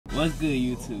What's good,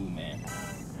 YouTube, man?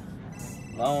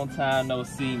 Long time no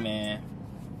see, man.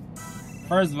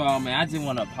 First of all, man, I just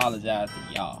want to apologize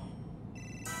to y'all.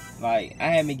 Like, I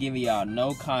haven't been giving y'all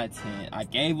no content. I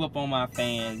gave up on my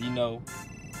fans, you know.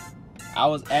 I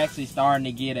was actually starting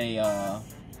to get a,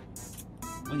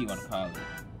 what do you want to call it?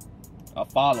 A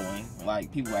following.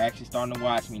 Like, people were actually starting to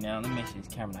watch me now. Let me make sure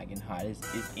this camera not getting hot.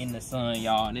 It's in the sun,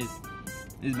 y'all. And it's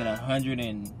been 100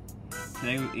 and...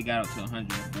 Today it got up to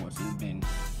 104, so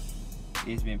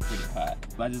it's been pretty hot.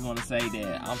 But I just want to say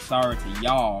that I'm sorry to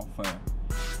y'all for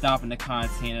stopping the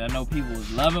content. And I know people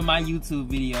was loving my YouTube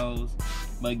videos,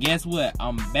 but guess what?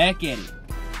 I'm back at it.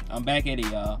 I'm back at it,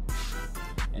 y'all.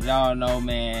 As y'all know,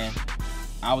 man,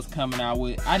 I was coming out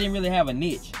with, I didn't really have a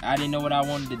niche. I didn't know what I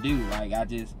wanted to do. Like, I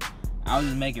was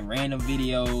just making random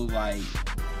videos, like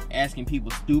asking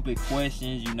people stupid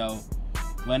questions, you know.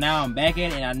 But now I'm back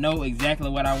at it and I know exactly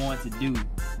what I want to do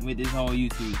with this whole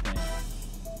YouTube thing.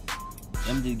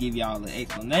 Let me just give y'all an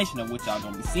explanation of what y'all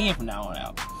gonna be seeing from now on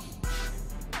out.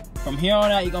 From here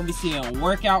on out, you're gonna be seeing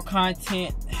workout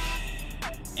content,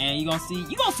 and you're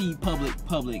gonna see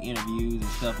public interviews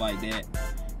and stuff like that.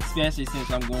 Especially since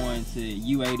I'm going to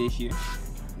UA this year.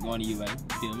 I'm going to UA,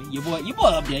 you feel me? Your boy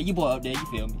up there, you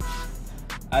feel me?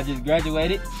 I just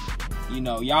graduated. You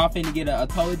know, y'all finna get a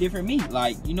totally different me.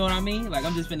 Like, you know what I mean? Like,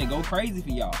 I'm just finna go crazy for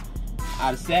y'all.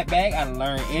 I sat back, I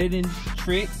learned editing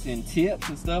tricks and tips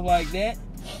and stuff like that.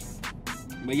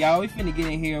 But y'all, we finna get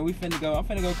in here. I'm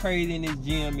finna go crazy in this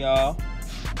gym, y'all.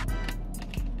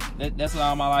 That's what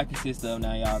all my life consists of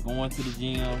now, y'all. Going to the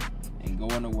gym and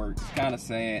going to work. It's kind of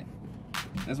sad.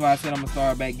 That's why I said I'm gonna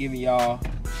start back giving y'all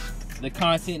the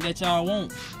content that y'all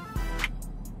want.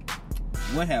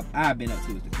 What have I been up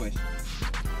to is the question.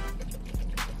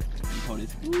 Hold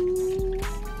this.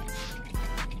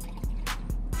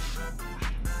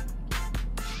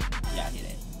 Y'all hear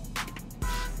that?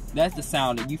 That's the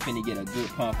sound that you finna get a good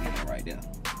pump in right there.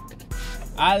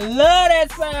 I love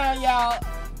that sound, y'all.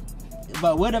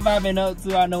 But what have I been up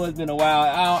to? I know it's been a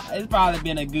while. It's probably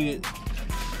been a good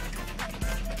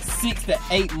 6 to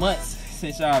 8 months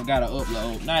since y'all got to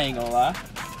upload. Now I ain't gonna lie.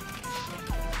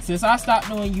 Since I stopped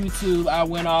doing YouTube, I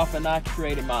went off and I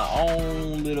created my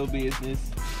own little business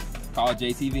called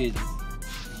JT Visions.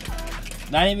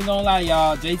 Not even gonna lie,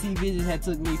 y'all. JT Visions had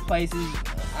took me places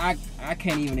I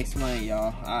can't even explain,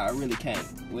 y'all. I really can't.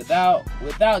 Without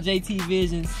JT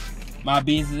Visions, my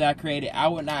business I created, I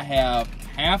would not have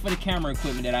half of the camera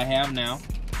equipment that I have now.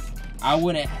 I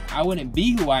wouldn't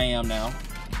be who I am now.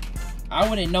 I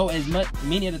wouldn't know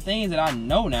many of the things that I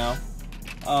know now.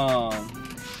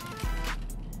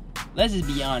 Let's just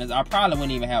be honest. I probably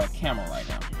wouldn't even have a camera right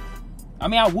now. I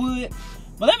mean, I would.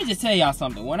 But let me just tell y'all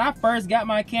something. When I first got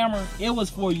my camera, it was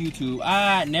for YouTube.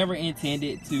 I never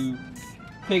intended to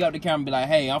pick up the camera and be like,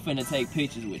 hey, I'm finna take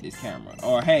pictures with this camera.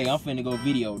 Or, hey, I'm finna go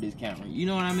video with this camera. You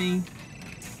know what I mean?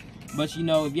 But, you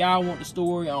know, if y'all want the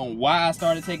story on why I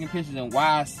started taking pictures and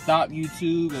why I stopped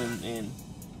YouTube and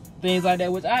things like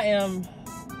that, which I am,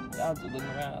 y'all just looking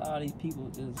around, all these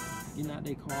people just getting out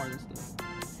their cars and stuff.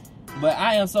 But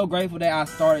I am so grateful that I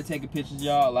started taking pictures,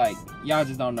 y'all. Like, y'all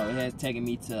just don't know. It has taken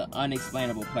me to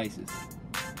unexplainable places.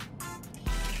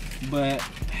 But,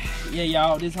 yeah,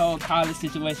 y'all, this whole college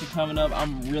situation coming up,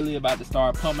 I'm really about to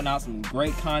start pumping out some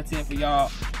great content for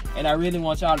y'all. And I really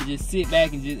want y'all to just sit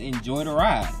back and just enjoy the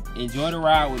ride. Enjoy the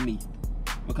ride with me.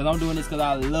 Because I'm doing this because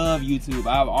I love YouTube.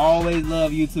 I've always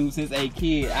loved YouTube since a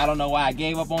kid. I don't know why I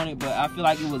gave up on it, but I feel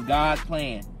like it was God's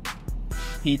plan.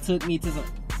 He took me to some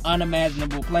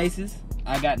unimaginable places.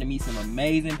 I got to meet some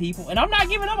amazing people, and I'm not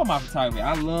giving up on my photography.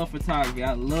 I love photography.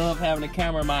 I love having a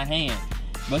camera in my hand.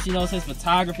 But you know, since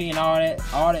photography and all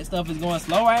that stuff is going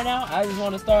slow right now, I just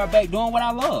want to start back doing what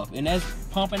I love, and that's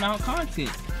pumping out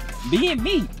content, being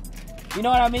me. You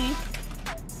know what I mean?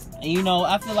 And you know,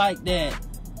 I feel like that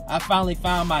I finally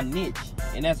found my niche,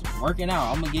 and that's working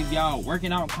out. I'm gonna give y'all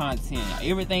working out content,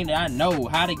 everything that I know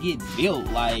how to get built.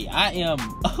 Like, I am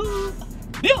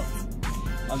built.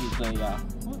 I'm just saying, y'all.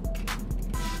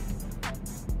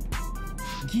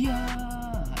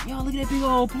 Yeah, y'all look at that big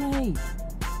old plane.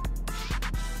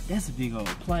 That's a big old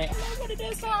plane. What did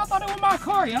that sound? I thought it was my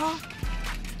car, y'all.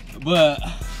 But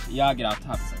y'all get off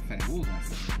topic so fast. What was I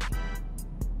saying?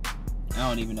 I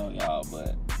don't even know, y'all.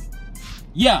 But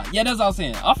yeah, that's what I'm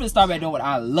saying. I'm finna start back doing what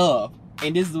I love,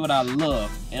 and this is what I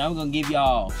love, and I'm gonna give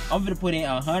y'all. I'm gonna put in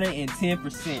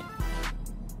 110%.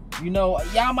 You know,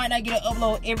 y'all might not get an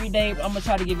upload every day, but I'm gonna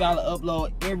try to give y'all an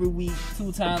upload every week,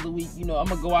 2 times a week. You know, I'm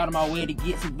gonna go out of my way to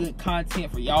get some good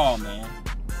content for y'all, man.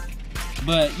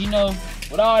 But, you know,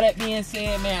 with all that being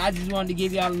said, man, I just wanted to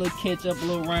give y'all a little catch up, a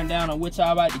little rundown on what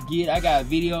y'all about to get. I got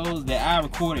videos that I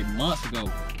recorded months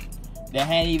ago. that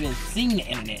hadn't even seen the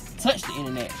internet, touched the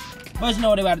internet. But you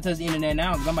know they about to touch the internet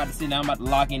now, because I'm about to sit down, I'm about to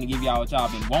lock in and give y'all what y'all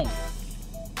been wanting.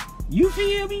 You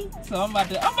feel me? So I'm about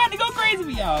to go crazy for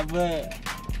y'all. But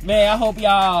man, I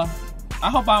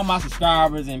hope all my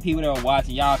subscribers and people that are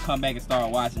watching, y'all come back and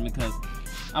start watching, because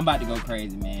I'm about to go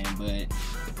crazy, man. But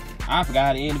I forgot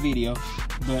how to end the video.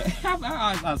 But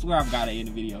I swear I forgot to end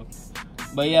the video.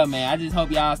 But yeah, man, I just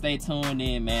hope y'all stay tuned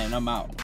in, man. I'm out.